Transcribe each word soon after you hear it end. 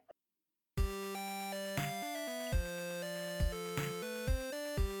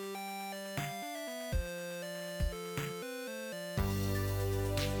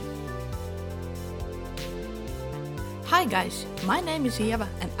Hi guys, my name is Eva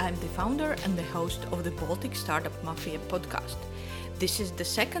and I'm the founder and the host of the Baltic Startup Mafia podcast. This is the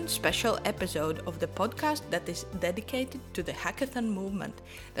second special episode of the podcast that is dedicated to the hackathon movement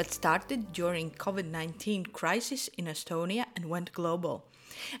that started during COVID-19 crisis in Estonia and went global.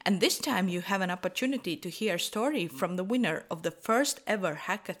 And this time you have an opportunity to hear a story from the winner of the first ever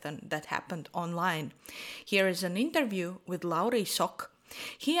hackathon that happened online. Here is an interview with Lauri Sok.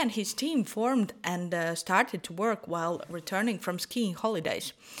 He and his team formed and started to work while returning from skiing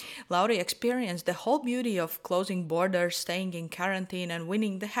holidays. Lauri experienced the whole beauty of closing borders, staying in quarantine, and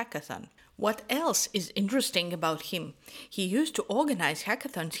winning the hackathon. What else is interesting about him? He used to organize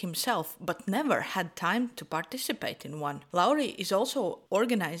hackathons himself, but never had time to participate in one. Lauri is also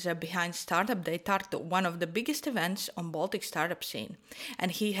organizer behind Startup Day Tartu, one of the biggest events on Baltic startup scene,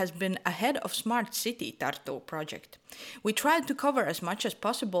 and he has been ahead of Smart City Tartu project. We tried to cover as much as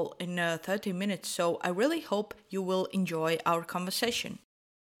possible in 30 minutes, so I really hope you will enjoy our conversation.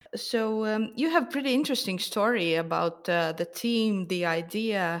 So you have pretty interesting story about the team, the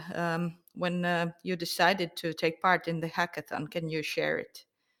idea when you decided to take part in the hackathon. Can you share it?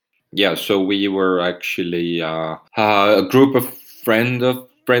 Yeah, so we were actually a group of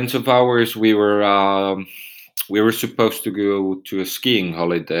friends of ours. We were supposed to go to a skiing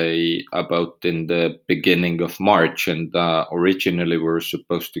holiday about in the beginning of March, and originally we were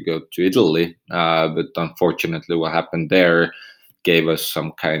supposed to go to Italy, but unfortunately, what happened there gave us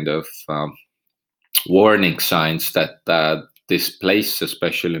some kind of warning signs that this place,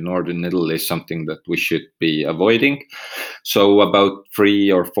 especially northern Italy, is something that we should be avoiding. So about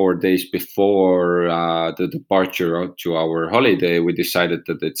 3 or 4 days before the departure to our holiday, we decided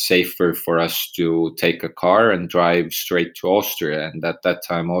that it's safer for us to take a car and drive straight to Austria. And at that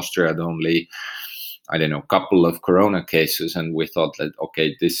time, Austria had only, I don't know, a couple of corona cases, and we thought that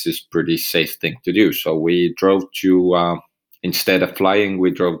okay, this is pretty safe thing to do. So we drove to. Instead of flying,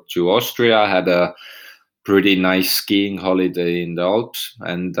 we drove to Austria, had a pretty nice skiing holiday in the Alps,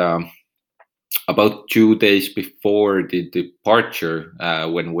 and about 2 days before the departure,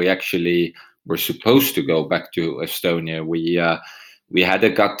 when we actually were supposed to go back to Estonia, we had a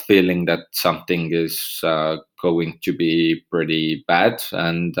gut feeling that something is going to be pretty bad,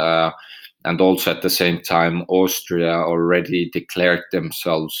 and also at the same time, Austria already declared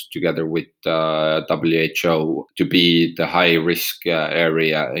themselves together with WHO to be the high risk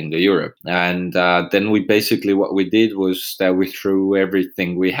area in the Europe. And then we basically, what we did was that we threw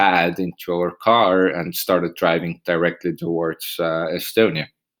everything we had into our car and started driving directly towards Estonia.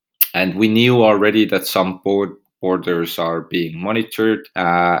 And we knew already that some borders are being monitored,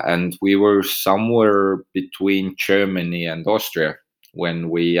 and we were somewhere between Germany and Austria when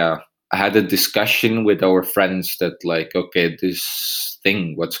we had a discussion with our friends that like, okay, this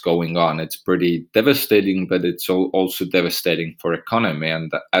thing, what's going on, it's pretty devastating, but it's also devastating for economy.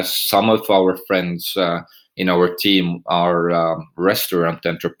 And as some of our friends in our team are restaurant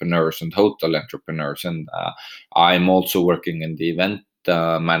entrepreneurs and hotel entrepreneurs, and I'm also working in the event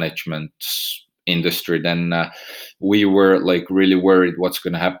management industry, then we were like really worried what's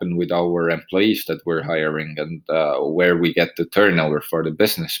going to happen with our employees that we're hiring, and where we get the turnover for the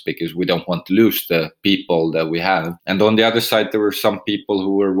business, because we don't want to lose the people that we have. And on the other side, there were some people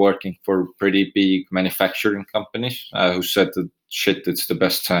who were working for pretty big manufacturing companies who said that shit, it's the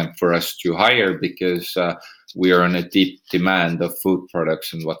best time for us to hire because we are in a deep demand of food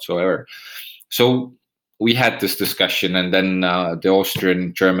products and whatsoever. So we had this discussion, and then the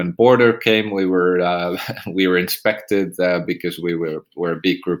Austrian-German border came. We were we were inspected because we were a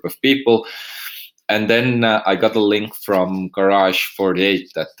big group of people, and then I got a link from Garage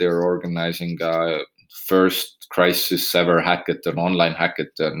 48 that they're organizing first crisis ever hackathon, online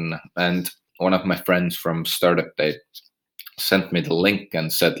hackathon, and one of my friends from Startup Day sent me the link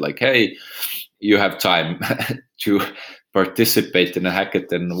and said like, hey, you have time to participate in a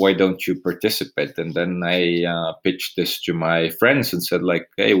hackathon, why don't you participate? And then I pitched this to my friends and said like,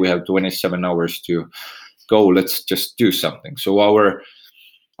 hey, we have 27 hours to go, let's just do something. So our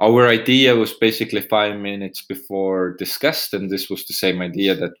idea was basically 5 minutes before discussed, and this was the same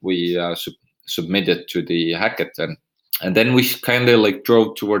idea that we submitted to the hackathon. And then we kind of like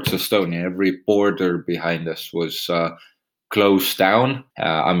drove towards Estonia. Every border behind us was closed down.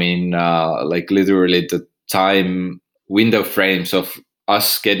 Like literally the time window frames of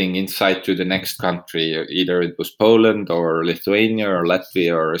us getting inside to the next country, either it was Poland or Lithuania or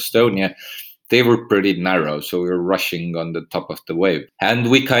Latvia or Estonia, they were pretty narrow. So we were rushing on the top of the wave.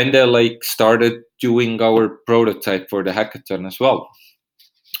 And we kind of like started doing our prototype for the hackathon as well.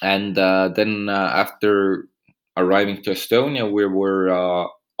 And then after arriving to Estonia, we were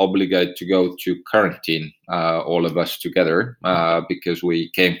obligated to go to quarantine, all of us together, because we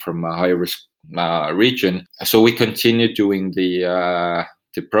came from a high risk region. So we continued doing the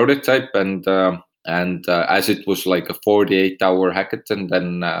prototype, and as it was like a 48-hour hackathon,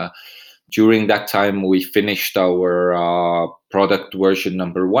 then during that time we finished our product version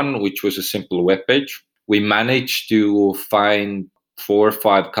number 1, which was a simple web page. We managed to find 4 or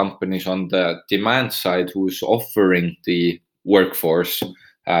 5 companies on the demand side who's offering the workforce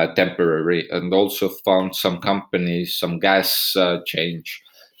temporary, and also found some companies, some gas change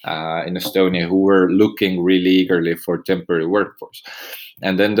in Estonia, who were looking really eagerly for temporary workforce.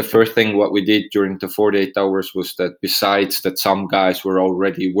 And then the first thing what we did during the 48 hours was that, besides that some guys were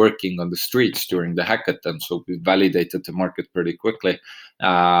already working on the streets during the hackathon, so we validated the market pretty quickly,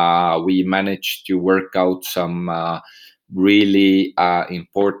 we managed to work out some really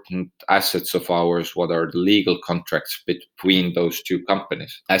important assets of ours, what are the legal contracts between those 2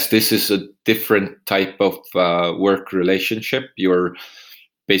 companies. As this is a different type of work relationship, you're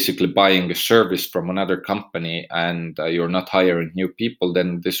basically buying a service from another company, and you're not hiring new people,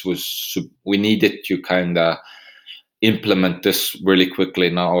 then we needed to kind of implement this really quickly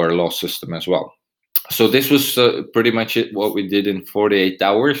in our law system as well. So this was pretty much it, what we did in 48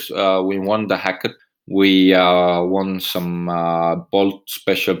 hours. We won the hackathon. We won some Bolt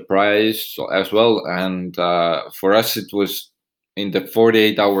special prize as well. And for us, it was, in the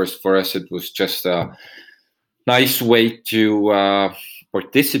 48 hours, for us, it was just a nice way to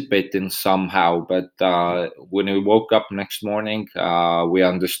participate in somehow. But when we woke up next morning, we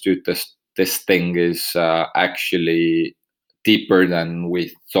understood this thing is actually deeper than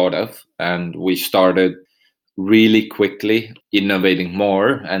we thought of. And we started really quickly innovating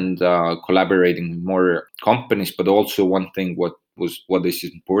more and collaborating with more companies. But also one thing what is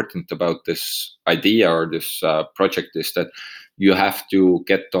important about this idea or this project is that you have to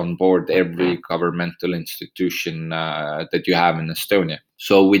get on board every governmental institution that you have in Estonia.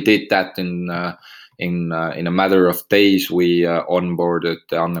 So we did that in a matter of days. We onboarded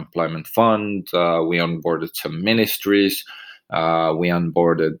the unemployment fund. We onboarded some ministries. We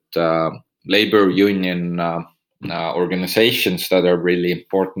onboarded labor union organizations that are really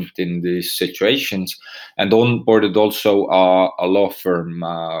important in these situations, and onboarded also a law firm,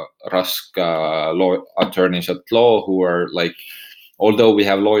 Rask law attorneys at law, who are like, although we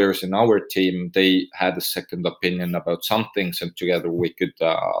have lawyers in our team, they had a second opinion about some things, and together we could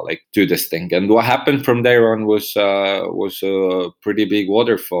do this thing. And what happened from there on was a pretty big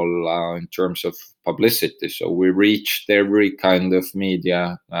waterfall in terms of publicity. So we reached every kind of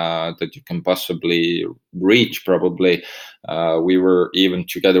media that you can possibly reach. Probably we were even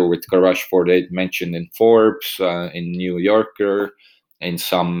together with Garage 48 mentioned in Forbes, in New Yorker, in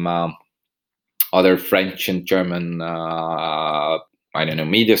some other French and German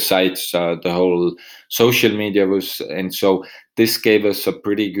media sites. The whole social media was, and so this gave us a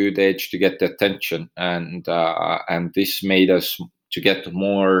pretty good edge to get the attention, and this made us to get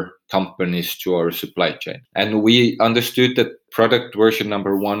more companies to our supply chain. And we understood that product version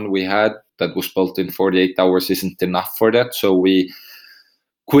number 1 we had that was built in 48 hours isn't enough for that. So we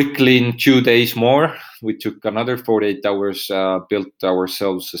quickly, in 2 days more, we took another 48 hours, built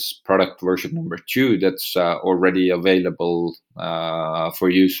ourselves this product version number 2 that's already available for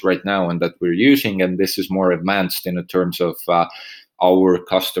use right now, and that we're using. And this is more advanced in terms of our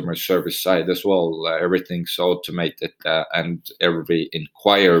customer service side as well. Everything's automated, and every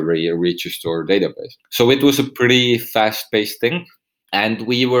inquiry reaches to our database. So it was a pretty fast-paced thing, and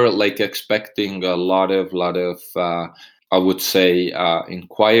we were expecting a lot of I would say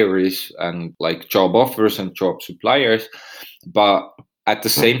inquiries and job offers and job suppliers. But at the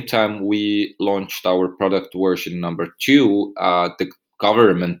same time we launched our product version number 2, the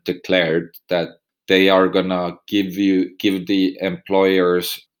government declared that they are gonna give the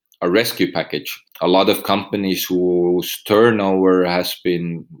employers a rescue package. A lot of companies whose turnover has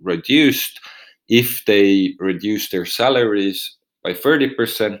been reduced, if they reduce their salaries by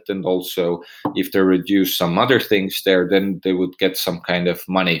 30%, and also if they reduce some other things there, then they would get some kind of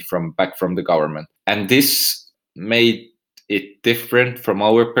money back from the government. And this made it different from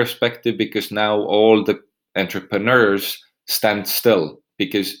our perspective, because now all the entrepreneurs stand still,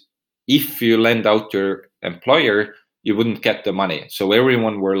 because if you lend out your employer, you wouldn't get the money. So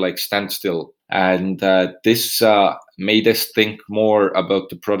everyone were stand still. And this made us think more about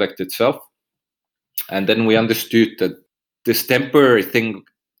the product itself. And then we understood that this temporary thing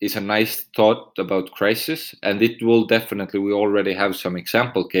is a nice thought about crisis, and it will definitely, we already have some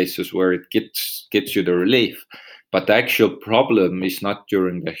example cases where it gets you the relief. But the actual problem is not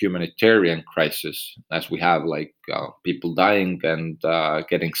during the humanitarian crisis, as we have like people dying and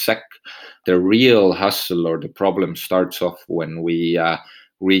getting sick. The real hustle or the problem starts off when we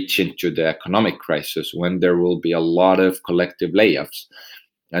reach into the economic crisis, when there will be a lot of collective layoffs.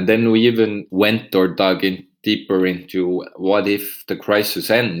 And then we even went or dug in deeper into what if the crisis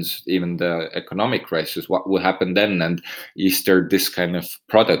ends, even the economic crisis, what will happen then? And is there this kind of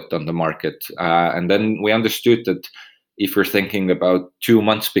product on the market? And then we understood that if we're thinking about 2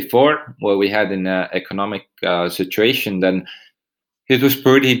 months before what we had in an economic situation, then it was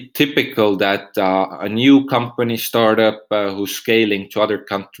pretty typical that a new company startup who's scaling to other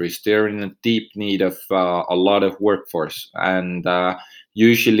countries, they're in a deep need of a lot of workforce. And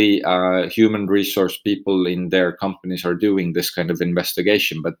usually human resource people in their companies are doing this kind of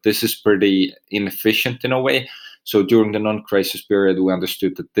investigation, but this is pretty inefficient in a way. So during the non-crisis period, we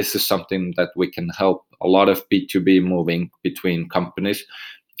understood that this is something that we can help a lot of B2B moving between companies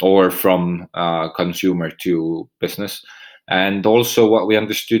or from consumer to business. And also what we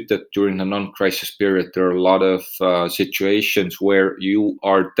understood that during the non-crisis period, there are a lot of situations where you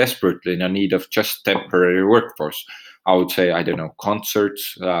are desperately in a need of just temporary workforce. I would say, I don't know,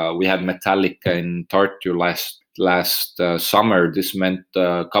 concerts. We had Metallica in Tartu last summer. This meant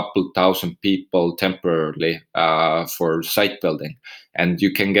a couple thousand people temporarily for site building. And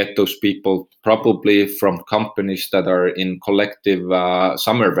you can get those people probably from companies that are in collective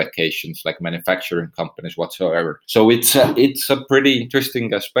summer vacations, like manufacturing companies whatsoever. So it's a pretty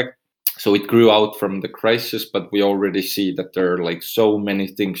interesting aspect. So it grew out from the crisis, but we already see that there are like so many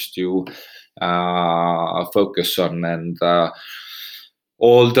things to focus on. And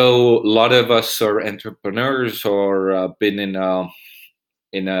although a lot of us are entrepreneurs or been in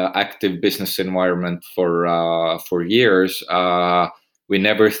a active business environment for years, we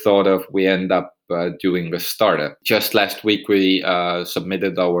never thought of we end up doing a startup. Just last week, we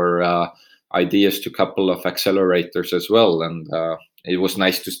submitted our ideas to a couple of accelerators as well, and it was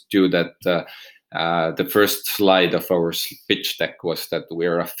nice to do that. The first slide of our pitch deck was that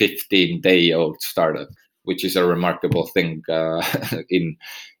we're a 15-day-old startup, which is a remarkable thing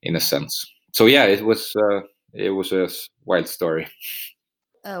in a sense. So yeah, it was a wild story.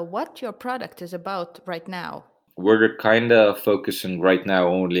 What your product is about right now? We're kind of focusing right now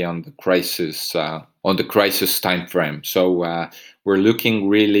only on the crisis time frame. So we're looking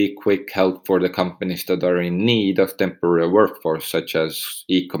really quick help for the companies that are in need of temporary workforce, such as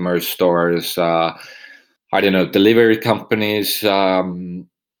e-commerce stores, delivery companies,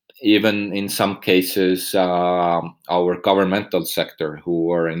 even in some cases our governmental sector,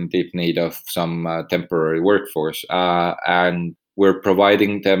 who are in deep need of some temporary workforce, and we're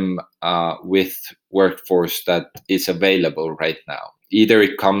providing them with workforce that is available right now. Either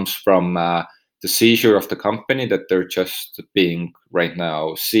it comes from the seizure of the company, that they're just being right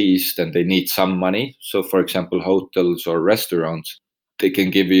now seized and they need some money. So, for example, hotels or restaurants, they can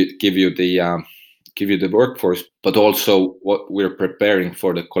give you the workforce, but also what we're preparing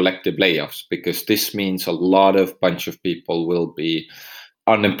for the collective layoffs, because this means a lot of bunch of people will be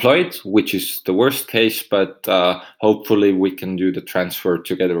unemployed, which is the worst case, but hopefully we can do the transfer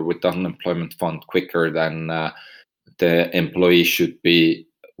together with the unemployment fund quicker than the employee should be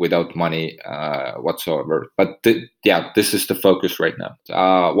without money whatsoever. But this is the focus right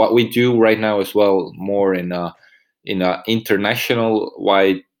now. What we do right now as well, more in a international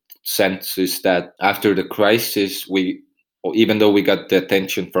wide sense, is that after the crisis, even though we got the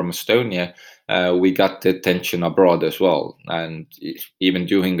attention from Estonia, we got the attention abroad as well. And even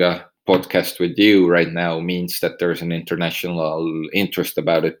doing a podcast with you right now means that there's an international interest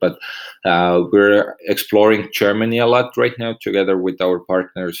about it. But we're exploring Germany a lot right now together with our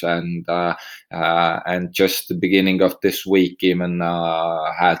partners, and just the beginning of this week even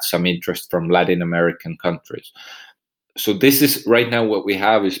had some interest from Latin American countries. So this is right now what we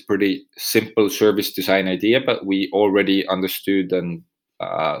have is pretty simple service design idea, but we already understood and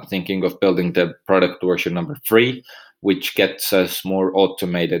thinking of building the product version number 3, which gets us more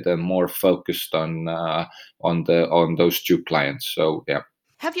automated and more focused on those 2 clients. So yeah.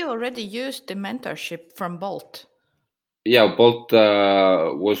 Have you already used the mentorship from Bolt? Yeah, Bolt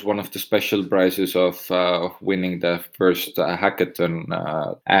was one of the special prizes of winning the first hackathon,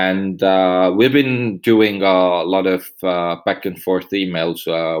 and we've been doing a lot of back and forth emails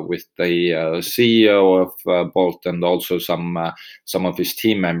with the CEO of Bolt and also some of his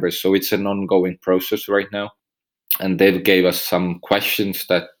team members. So it's an ongoing process right now, and they've gave us some questions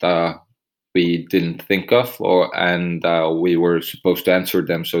that we didn't think of, and we were supposed to answer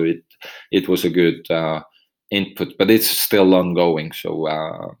them. So it was a good input, but it's still ongoing. So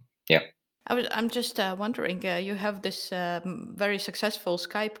yeah. I'm just wondering, you have this very successful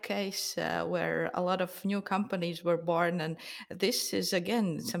Skype case where a lot of new companies were born, and this is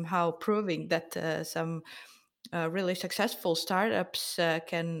again somehow proving that some really successful startups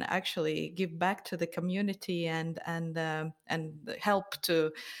can actually give back to the community and help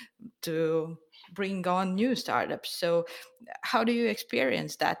to bring on new startups. So, how do you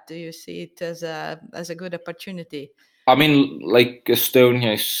experience that? Do you see it as a good opportunity? I mean, like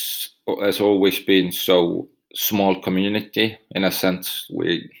Estonia has always been so small community in a sense.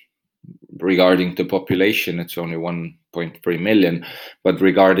 We regarding the population, it's only 1.3 million, but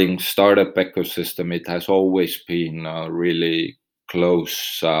regarding startup ecosystem, it has always been a really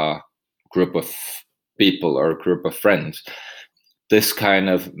close group of people or group of friends. This kind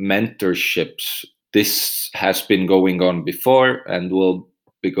of mentorships, this has been going on before and will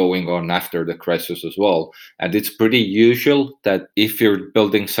be going on after the crisis as well. And it's pretty usual that if you're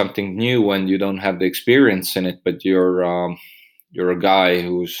building something new and you don't have the experience in it, but you're a guy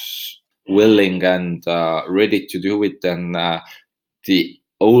who's willing and ready to do it, then the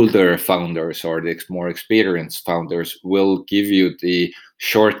older founders or the more experienced founders will give you the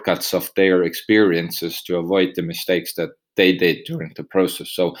shortcuts of their experiences to avoid the mistakes that they did during the process.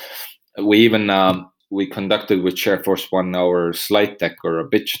 So we even we conducted with ShareForce 1 our slide deck or a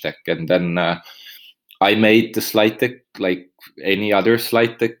pitch deck, and then I made the slide deck like any other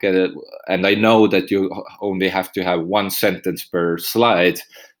slide deck, and I know that you only have to have one sentence per slide,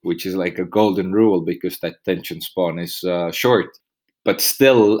 which is like a golden rule because that attention span is short. But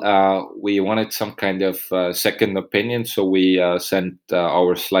still, we wanted some kind of second opinion, so we sent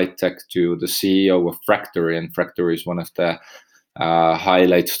our slide deck to the CEO of Fractory, and Fractory is one of the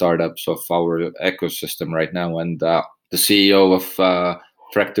highlight startups of our ecosystem right now. And the CEO of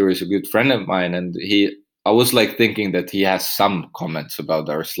Fractory is a good friend of mine, and I was like thinking that he has some comments about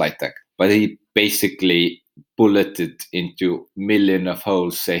our slide deck, but he basically bulleted into million of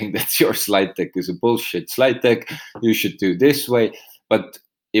holes saying that your slide deck is a bullshit slide deck. You should do this way. But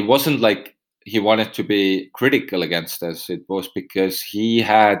it wasn't like he wanted to be critical against us. It was because he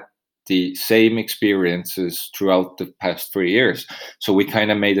had the same experiences throughout the past 3 years. So we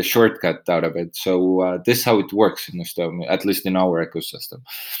kind of made a shortcut out of it. So this is how it works in Estonia, at least in our ecosystem.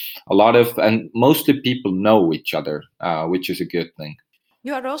 A lot of, and mostly people know each other, which is a good thing.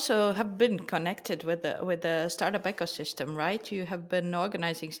 You are also have been connected with the startup ecosystem, right? You have been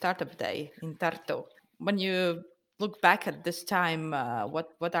organizing Startup Day in Tartu. When you look back at this time,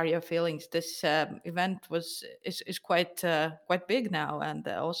 what are your feelings? This event is quite big now and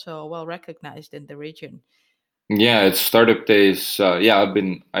also well recognized in the region. Yeah, it's startup days. Yeah,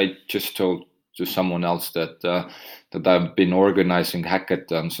 I just told to someone else that I've been organizing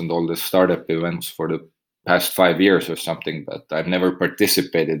hackathons and all the startup events for the past 5 years or something, but I've never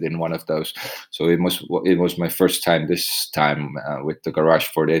participated in one of those. So it was my first time this time with the Garage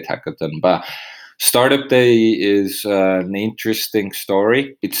 48 hackathon. But Startup Day is an interesting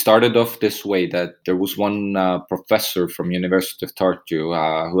story. It started off this way, that there was one professor from University of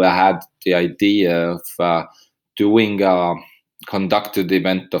Tartu who had the idea of doing a conducted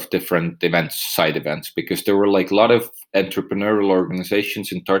event of different events, side events, because there were like a lot of entrepreneurial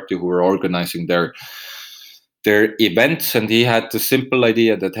organizations in Tartu who were organizing their events, and he had the simple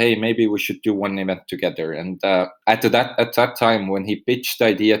idea that, hey, maybe we should do one event together. And at that time when he pitched the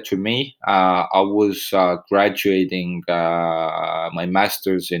idea to me, I was graduating my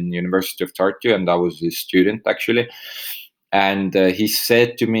master's in University of Tartu, and I was his student actually. And he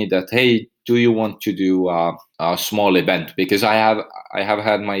said to me that, hey, do you want to do a small event? Because I have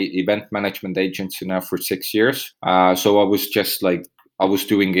had my event management agency now for 6 years, so I was just like, I was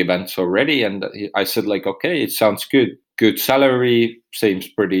doing events already, and I said like, okay, it sounds good salary, seems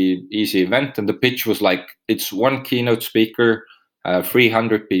pretty easy event. And the pitch was like, it's one keynote speaker,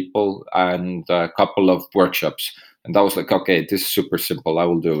 300 people, and a couple of workshops. And I was like, okay, this is super simple. I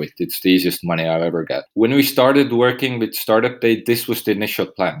will do it. It's the easiest money I've ever got. When we started working with Startup Day, this was the initial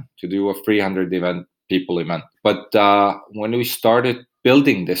plan, to do a 300 people event. But when we started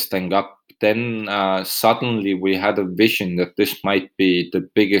building this thing up, then suddenly we had a vision that this might be the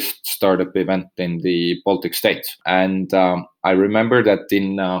biggest startup event in the Baltic states. And I remember that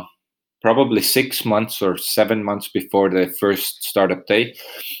in probably 6 months or 7 months before the first Startup Day,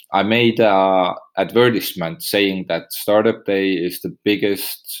 I made an advertisement saying that Startup Day is the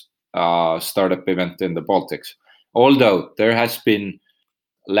biggest startup event in the Baltics. Although there has been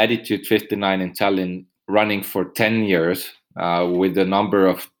Latitude 59 in Tallinn running for 10 years with a number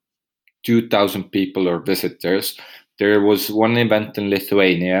of 2,000 people or visitors. There was one event in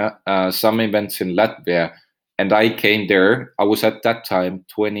Lithuania, some events in Latvia, and I came there. I was at that time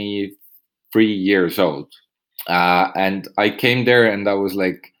 24 3 years old. And I came there and I was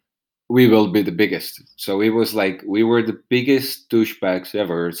like, we will be the biggest. So it was like we were the biggest douchebags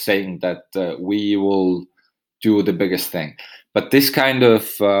ever saying that we will do the biggest thing. But this kind of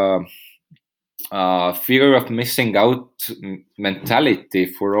fear of missing out mentality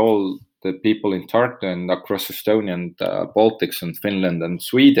for all the people in Tartu and across Estonia and Baltics and Finland and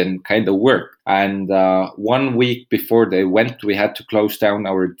Sweden kind of worked. And 1 week before they went, we had to close down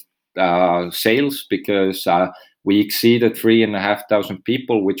our sales because we exceeded 3,500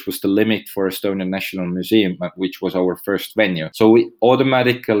 people, which was the limit for Estonian National Museum, which was our first venue. So we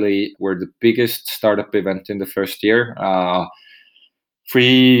automatically were the biggest startup event in the first year.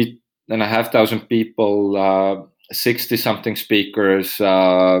 3,500 people, 60 something speakers,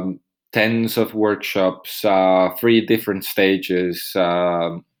 tens of workshops, 3 different stages.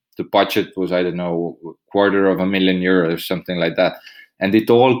 The budget was, I don't know, €250,000, something like that. And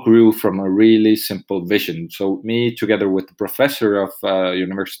it all grew from a really simple vision. So me, together with the professor of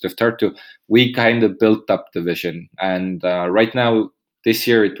University of Tartu, we kind of built up the vision. And right now, this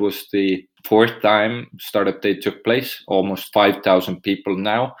year, it was the 4th time Startup Day took place, almost 5,000 people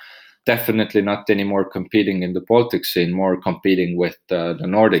now. Definitely not anymore competing in the Baltic scene, more competing with the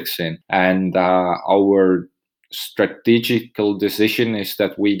Nordic scene. And our strategical decision is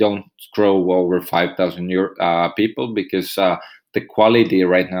that we don't grow over 5,000 people because the quality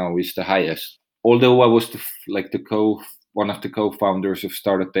right now is the highest. Although I was one of the co-founders of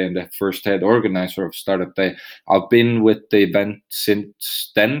Startup Day and the first head organizer of Startup Day, I've been with the event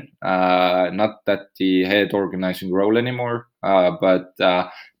since then. Not that the head organizing role anymore, but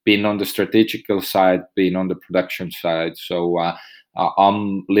been on the strategical side, been on the production side. So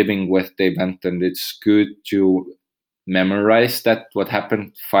I'm living with the event, and it's good to memorize that what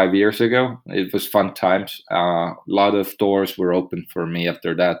happened 5 years ago. It was fun times. A lot of doors were open for me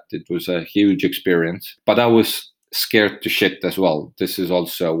after that. It was a huge experience, but I was scared to shit as well. This is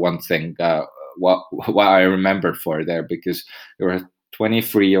also one thing what I remember for there, because you're a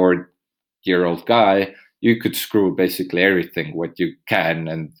 23-year-old guy. You could screw basically everything what you can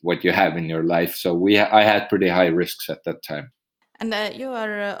and what you have in your life. So I had pretty high risks at that time. And you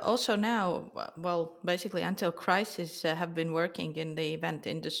are also now, well, basically until crisis, have been working in the event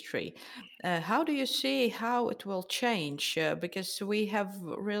industry. How do you see how it will change? Because we have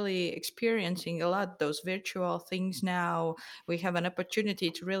really experiencing a lot those virtual things now. We have an opportunity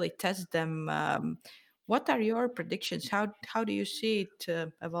to really test them. What are your predictions? How do you see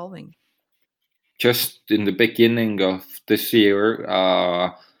it evolving? Just in the beginning of this year,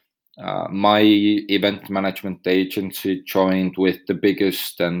 my event management agency joined with the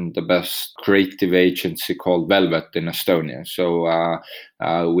biggest and the best creative agency called Velvet in Estonia. So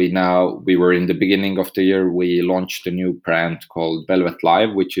we were in the beginning of the year, we launched a new brand called Velvet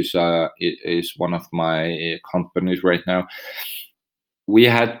Live, which is one of my companies right now. We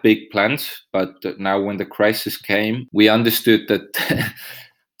had big plans, but now when the crisis came, we understood that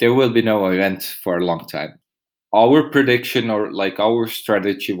there will be no event for a long time. Our prediction, or like our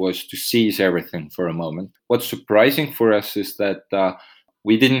strategy, was to seize everything for a moment. What's surprising for us is that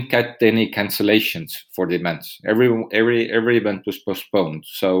we didn't get any cancellations for the events. Every event was postponed.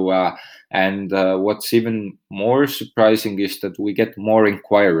 So what's even more surprising is that we get more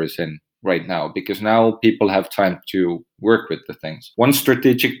inquiries in right now, because now people have time to work with the things. One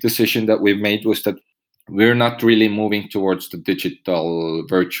strategic decision that we made was that we're not really moving towards the digital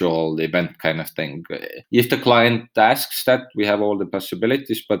virtual event kind of thing. If the client asks that, we have all the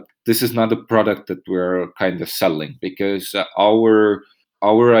possibilities, but this is not a product that we're kind of selling, because our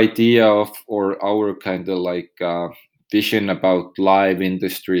idea of, or our kind of like vision about live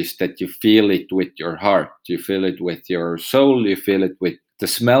industry is that you feel it with your heart, you feel it with your soul, you feel it with the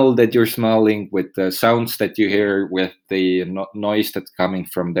smell that you're smelling, with the sounds that you hear, with the noise that's coming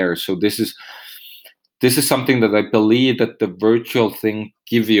from there. So this is something that I believe that the virtual thing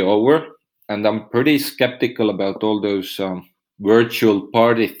give you over, and I'm pretty skeptical about all those virtual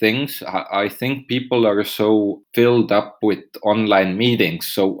party things. I think people are so filled up with online meetings.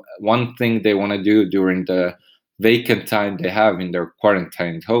 So one thing they want to do during the vacant time they have in their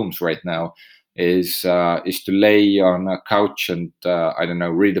quarantined homes right now is to lay on a couch and I don't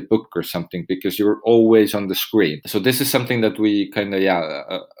know, read a book or something, because you're always on the screen. So this is something that we kind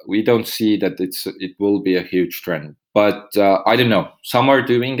of we don't see that it will be a huge trend. But I don't know. Some are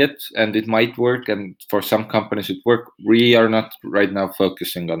doing it, and it might work, and for some companies it work. We are not right now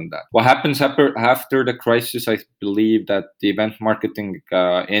focusing on that. What happens after the crisis? I believe that the event marketing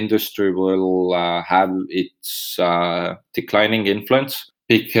industry will have its declining influence,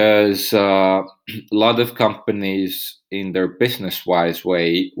 because a lot of companies in their business wise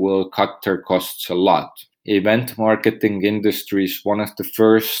way will cut their costs a lot. Event marketing industry is one of the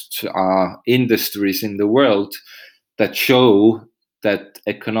first industries in the world that show that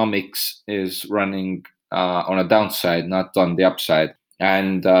economics is running on a downside, not on the upside.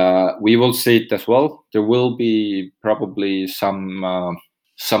 And we will see it as well. There will be probably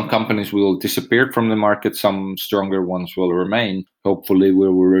some companies will disappear from the market. Some stronger ones will remain. Hopefully, we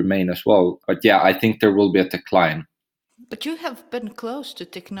will remain as well. But yeah, I think there will be a decline. But you have been close to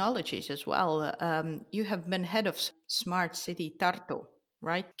technologies as well. You have been head of Smart City Tartu,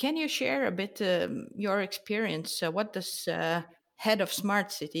 right? Can you share a bit your experience? What does head of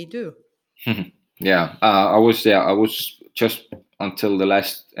Smart City do? Yeah, I was just until the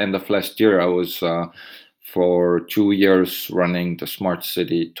last end of last year. I was for 2 years running the Smart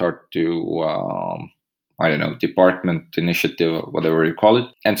City Tartu. I don't know, department initiative, whatever you call it.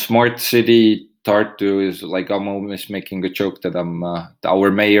 And Smart City Tartu is like, I'm always making a joke that our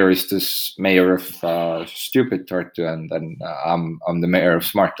mayor is this mayor of stupid Tartu, and then I'm the mayor of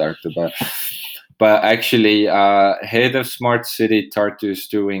Smart Tartu. But actually, head of Smart City Tartu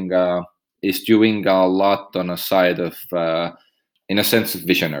is doing a lot on a side of, in a sense, of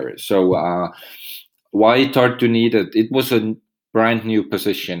visionary. So why Tartu needed? It was a brand new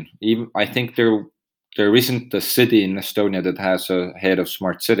position. Even I think there isn't a city in Estonia that has a head of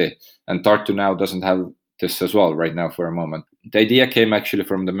smart city, and Tartu now doesn't have this as well right now for a moment. The idea came actually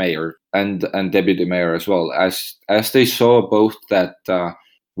from the mayor and deputy mayor as well, as they saw both that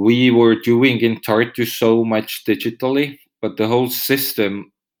we were doing in Tartu so much digitally, but the whole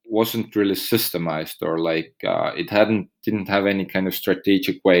system wasn't really systemized, or like it didn't have any kind of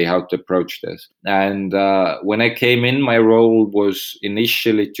strategic way how to approach this. And when I came in, my role was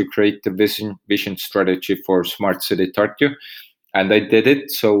initially to create the vision strategy for Smart City Tartu, and I did it.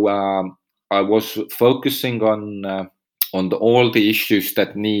 So I was focusing on all the issues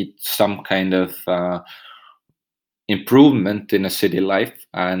that need some kind of improvement in a city life,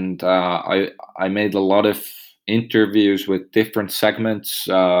 and I made a lot of interviews with different segments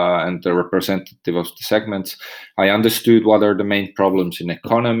and the representative of the segments. I understood what are the main problems in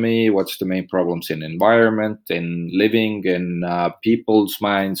economy, what's the main problems in environment, in living, in people's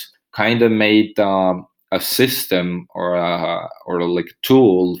minds. Kind of made a system or like a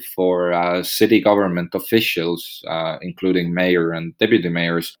tool for city government officials, including mayor and deputy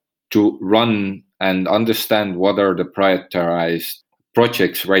mayors, to run and understand what are the prioritized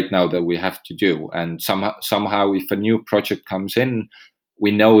projects right now that we have to do. And somehow, if a new project comes in,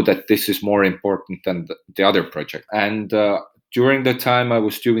 we know that this is more important than the other project. And during the time I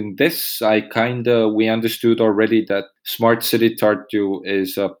was doing this, we understood already that Smart City Tartu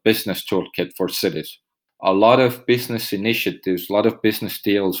is a business toolkit for cities. A lot of business initiatives, a lot of business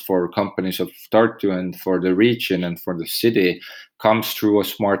deals for companies of Tartu and for the region and for the city comes through a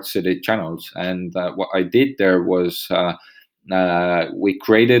smart city channels. And what I did there was we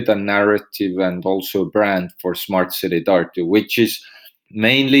created a narrative and also a brand for Smart City Tartu, which is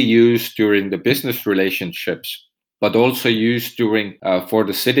mainly used during the business relationships, but also used during for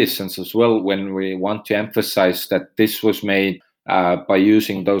the citizens as well, when we want to emphasize that this was made by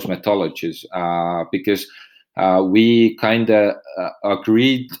using those methodologies, because we kind of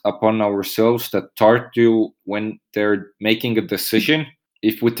agreed upon ourselves that Tartu, when they're making a decision,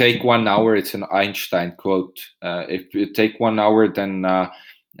 if we take 1 hour, it's an Einstein quote. If you take 1 hour, then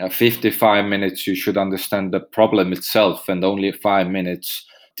 55 minutes you should understand the problem itself, and only 5 minutes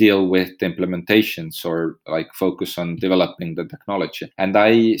deal with the implementations or like focus on developing the technology. And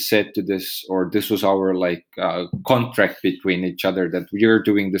I said to this, or this was our like contract between each other, that we are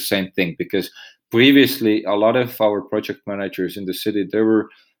doing the same thing, because previously a lot of our project managers in the city, they were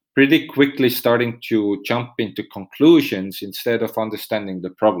pretty quickly starting to jump into conclusions instead of understanding the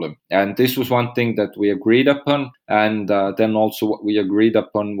problem. And this was one thing that we agreed upon. And then also what we agreed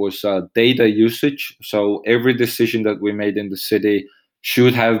upon was data usage. So every decision that we made in the city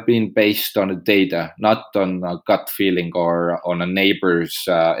should have been based on a data, not on a gut feeling or on a neighbor's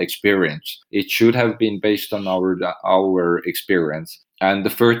experience. It should have been based on our experience. And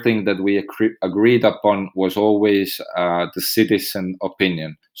the first thing that we agreed upon was always the citizen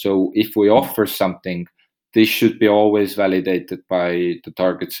opinion. So if we offer something, this should be always validated by the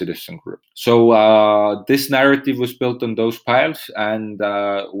target citizen group. So this narrative was built on those piles, and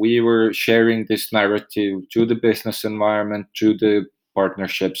we were sharing this narrative to the business environment, to the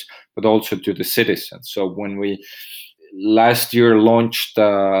partnerships, but also to the citizens. So when last year launched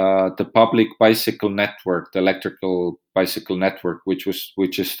the public bicycle network, the electrical bicycle network, which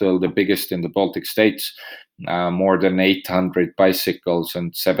is still the biggest in the Baltic states. More than 800 bicycles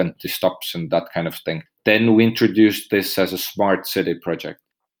and 70 stops and that kind of thing. Then we introduced this as a smart city project.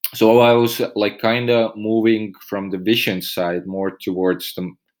 So I was like kind of moving from the vision side more towards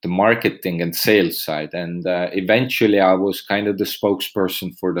the marketing and sales side. And eventually I was kind of the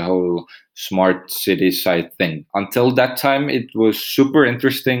spokesperson for the whole smart city side thing. Until that time, it was super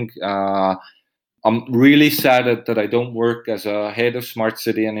interesting. I'm really sad that I don't work as a head of smart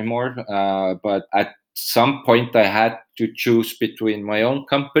city anymore. But at some point, I had to choose between my own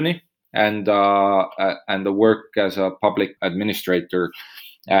company and the work as a public administrator.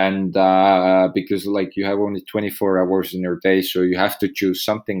 And because like you have only 24 hours in your day, so you have to choose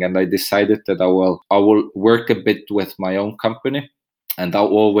something. And I decided that I will work a bit with my own company, and I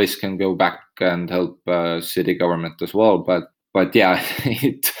always can go back and help city government as well. But yeah,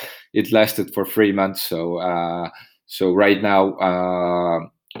 it lasted for 3 months. So right now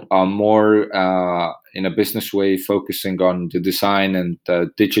I'm more in a business way, focusing on the design and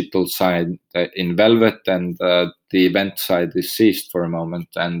digital side in Velvet, and the event side is ceased for a moment.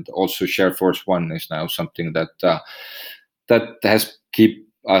 And also ShareForce One is now something that has keep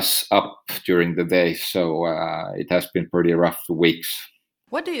us up during the day. So it has been pretty rough weeks.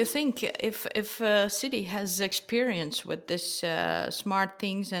 What do you think if a city has experience with this smart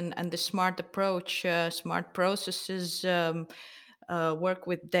things and the smart approach, smart processes, work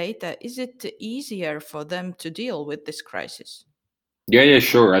with data? Is it easier for them to deal with this crisis? Yeah,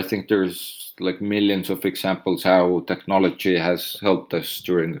 sure. I think there's like millions of examples how technology has helped us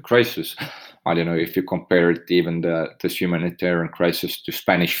during the crisis. I don't know if you compare it even this humanitarian crisis to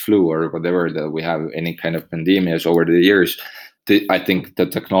Spanish flu or whatever that we have any kind of pandemias over the years. I think the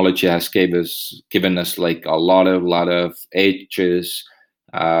technology has given us like a lot of ages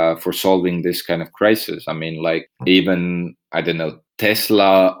for solving this kind of crisis. I mean, like even I don't know,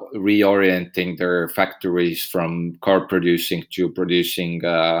 Tesla reorienting their factories from car producing to producing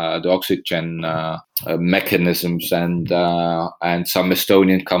the oxygen mechanisms, and some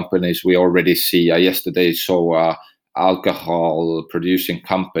Estonian companies we already see. I yesterday saw alcohol producing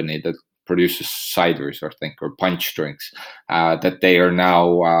company that produces ciders, I think, or punch drinks, that they are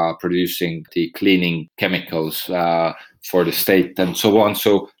now producing the cleaning chemicals for the state and so on.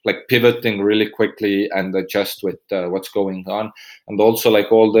 So like pivoting really quickly and adjust with what's going on. And also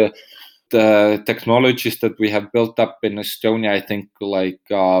like all the technologies that we have built up in Estonia, I think like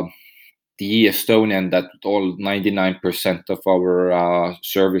the Estonian, that all 99% of our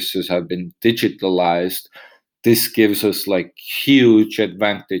services have been digitalized. This gives us like huge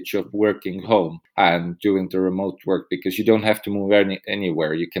advantage of working home and doing the remote work, because you don't have to move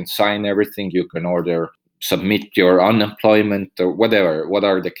anywhere. You can sign everything, you can submit your unemployment or whatever. What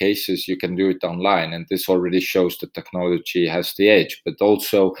are the cases? You can do it online, and this already shows that technology has the edge. But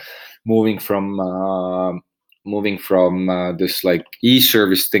also moving from this like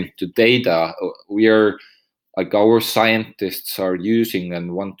e-service thing to data, we are like our scientists are using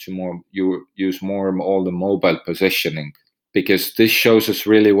and want to use more all the mobile positioning, because this shows us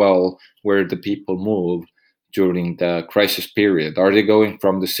really well where the people move during the crisis period. Are they going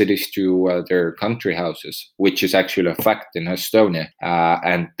from the cities to their country houses, which is actually a fact in Estonia,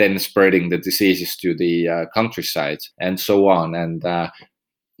 and then spreading the diseases to the countryside and so on. And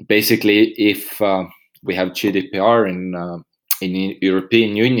basically, if we have GDPR in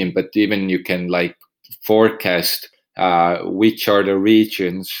European Union, but even you can like forecast which are the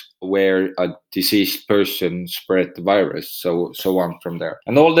regions where a diseased person spread the virus, so on from there.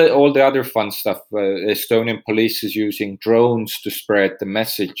 And all the other fun stuff. Estonian police is using drones to spread the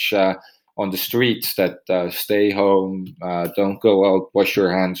message on the streets that stay home, don't go out, wash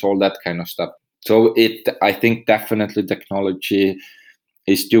your hands, all that kind of stuff. So I think definitely technology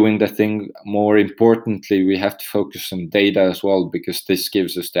is doing the thing. More importantly, we have to focus on data as well, because this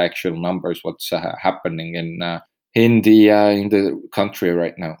gives us the actual numbers, what's happening in the country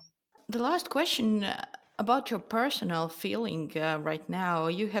right now. The last question about your personal feeling right now.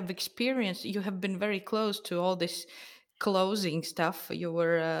 You have been very close to all this closing stuff. You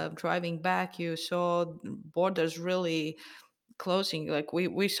were driving back, you saw borders really closing. Like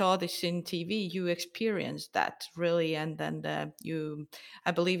we saw this in TV. You experienced that really, and then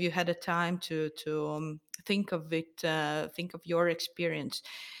I believe you had a time to think of it, think of your experience.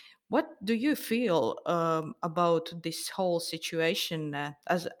 What do you feel about this whole situation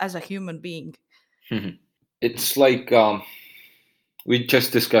as a human being? It's like we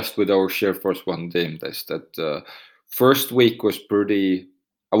just discussed with our ShareForce One team this, that first week was pretty,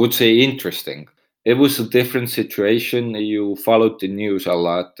 I would say, interesting. it was a different situation. You followed the news a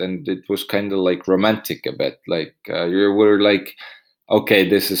lot, and it was kind of like romantic a bit. Like you were like, okay,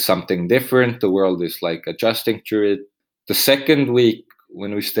 this is something different. The world is like adjusting to it. The second week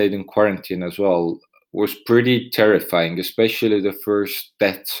when we stayed in quarantine as well was pretty terrifying, especially the first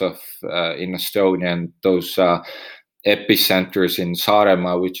deaths of in Estonia and those epicenters in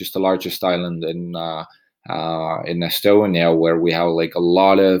Saaremaa, which is the largest island in Estonia, where we have like a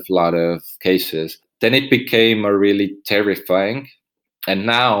lot of cases. Then it became a really terrifying, and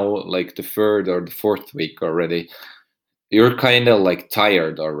now like the third or the fourth week already, you're kind of like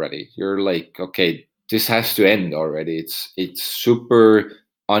tired already. You're like, okay, this has to end already. It's super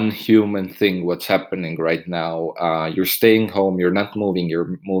unhuman thing what's happening right now. You're staying home, you're not moving,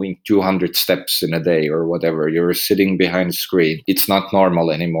 you're moving 200 steps in a day or whatever, you're sitting behind a screen. It's not normal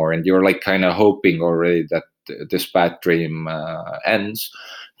anymore, and you're like kind of hoping already that this bad dream ends.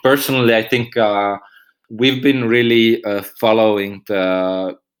 Personally, I think we've been really following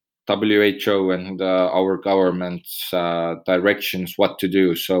the WHO and our government's directions what to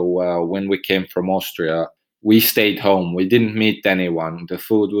do. So when we came from Austria, we stayed home. We didn't meet anyone. The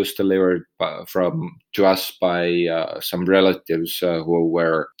food was delivered to us by some relatives who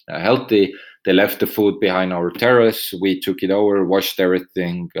were healthy. They left the food behind our terrace. We took it over, washed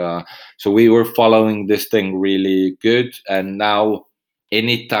everything. So we were following this thing really good. And now,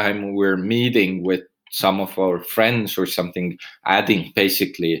 anytime we're meeting with some of our friends or something, adding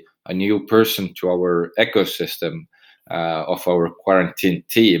basically a new person to our ecosystem of our quarantine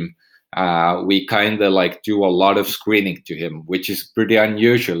team, we kind of like do a lot of screening to him, which is pretty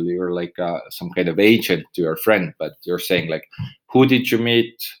unusual. You're like some kind of agent to your friend, but you're saying like, who did you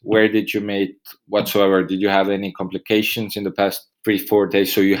meet? Where did you meet? Whatsoever. Did you have any complications in the past 3-4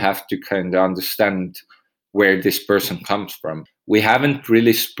 days? So you have to kind of understand where this person comes from. We haven't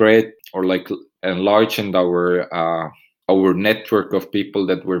really spread or like enlarged our network of people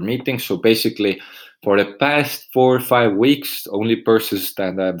that we're meeting. So basically, for the past 4 or 5 weeks, the only persons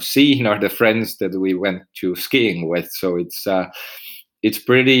that I've seen are the friends that we went to skiing with. So it's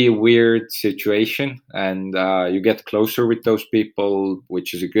pretty weird situation, and you get closer with those people,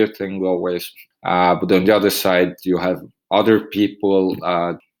 which is a good thing always. But on the other side, you have other people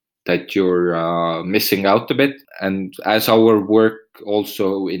that you're missing out a bit. And as our work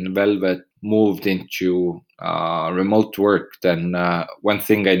also in Velvet moved into remote work, then one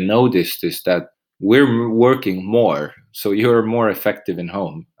thing I noticed is that we're working more. So you're more effective in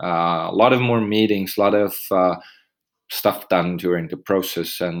home. A lot of more meetings, a lot of stuff done during the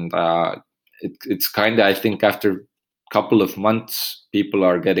process. And it's kind of, I think, after a couple of months, people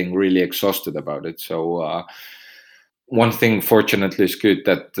are getting really exhausted about it. So one thing, fortunately, is good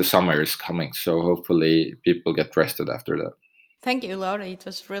that the summer is coming. So hopefully people get rested after that. Thank you, Lauri. It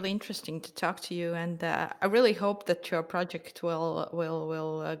was really interesting to talk to you, and I really hope that your project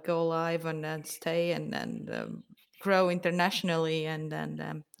will go live and stay and grow internationally,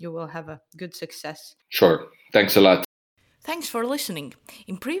 and you will have a good success. Sure. Thanks a lot. Thanks for listening.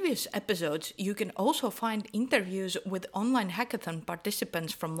 In previous episodes, you can also find interviews with online hackathon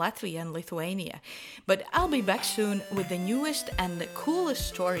participants from Latvia and Lithuania. But I'll be back soon with the newest and the coolest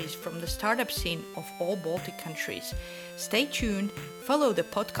stories from the startup scene of all Baltic countries. Stay tuned, follow the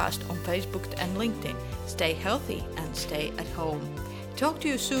podcast on Facebook and LinkedIn. Stay healthy and stay at home. Talk to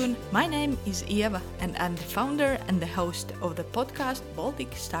you soon. My name is Eva, and I'm the founder and the host of the podcast Baltic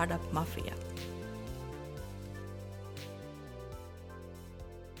Startup Mafia.